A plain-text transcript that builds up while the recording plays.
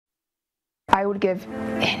I would give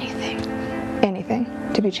anything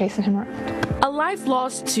to be chasing him around. A life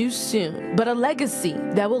lost too soon, but a legacy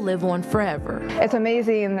that will live on forever. It's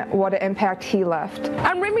amazing what an impact he left.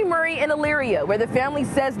 I'm Remy Murray in Elyria, where the family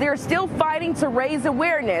says they're still fighting to raise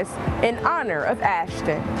awareness in honor of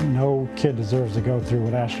Ashton. No kid deserves to go through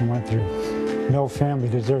what Ashton went through. No family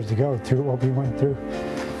deserves to go through what we went through.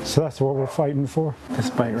 So that's what we're fighting for. This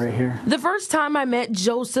bite right here. The first time I met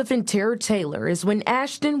Joseph and Tara Taylor is when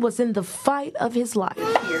Ashton was in the fight of his life.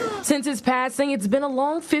 Since his passing, it's been a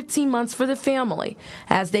long 15 months for the family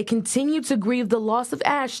as they continue to grieve the loss of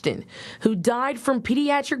Ashton, who died from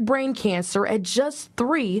pediatric brain cancer at just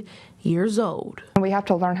 3 years old. We have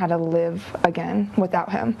to learn how to live again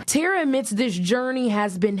without him. Tara admits this journey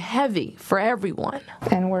has been heavy for everyone.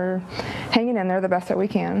 And we're hanging in there the best that we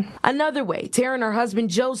can. Another way Tara and her husband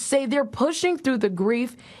Joe say they're pushing through the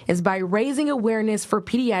grief is by raising awareness for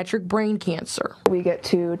pediatric brain cancer. We get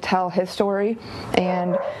to tell his story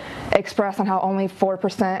and express on how only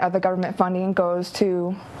 4% of the government funding goes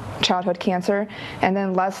to childhood cancer, and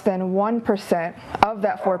then less than 1% of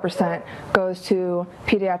that 4% goes to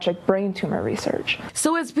pediatric brain tumor research.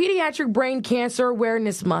 So as Pediatric Brain Cancer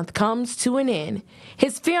Awareness Month comes to an end,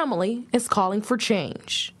 his family is calling for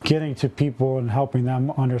change. Getting to people and helping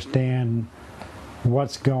them understand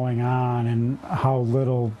what's going on and how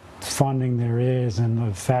little funding there is, and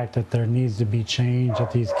the fact that there needs to be change,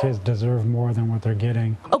 that these kids deserve more than what they're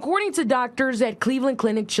getting. According to doctors at Cleveland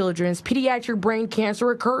Clinic Children's, pediatric brain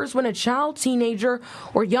cancer occurs when a child, teenager,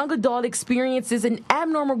 or young adult experiences an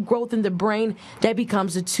abnormal growth in the brain that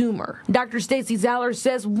becomes a tumor. Dr. Stacy Zeller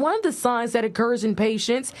says one of the signs that occurs in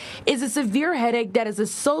patients is a severe headache that is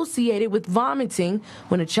associated with vomiting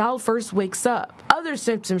when a child first wakes up. Other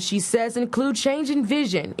symptoms, she says, include change in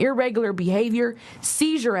vision, irregular behavior,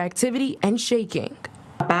 seizure activity, and shaking.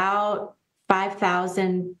 About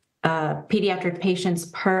 5,000 pediatric patients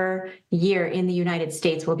per year in the United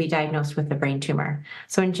States will be diagnosed with a brain tumor.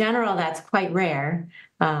 So in general, that's quite rare,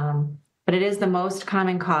 but it is the most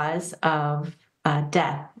common cause of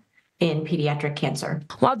death in pediatric cancer.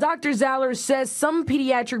 While Dr. Zeller says some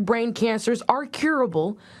pediatric brain cancers are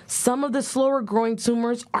curable, some of the slower growing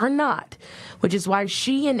tumors are not, which is why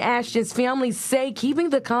she and Ashton's family say keeping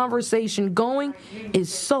the conversation going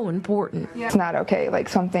is so important. It's not okay, like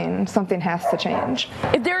something has to change.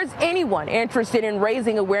 If there is anyone interested in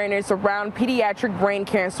raising awareness around pediatric brain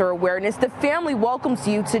cancer awareness, the family welcomes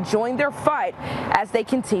you to join their fight as they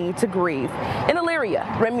continue to grieve. In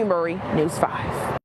Elyria, Remy Murray, News 5.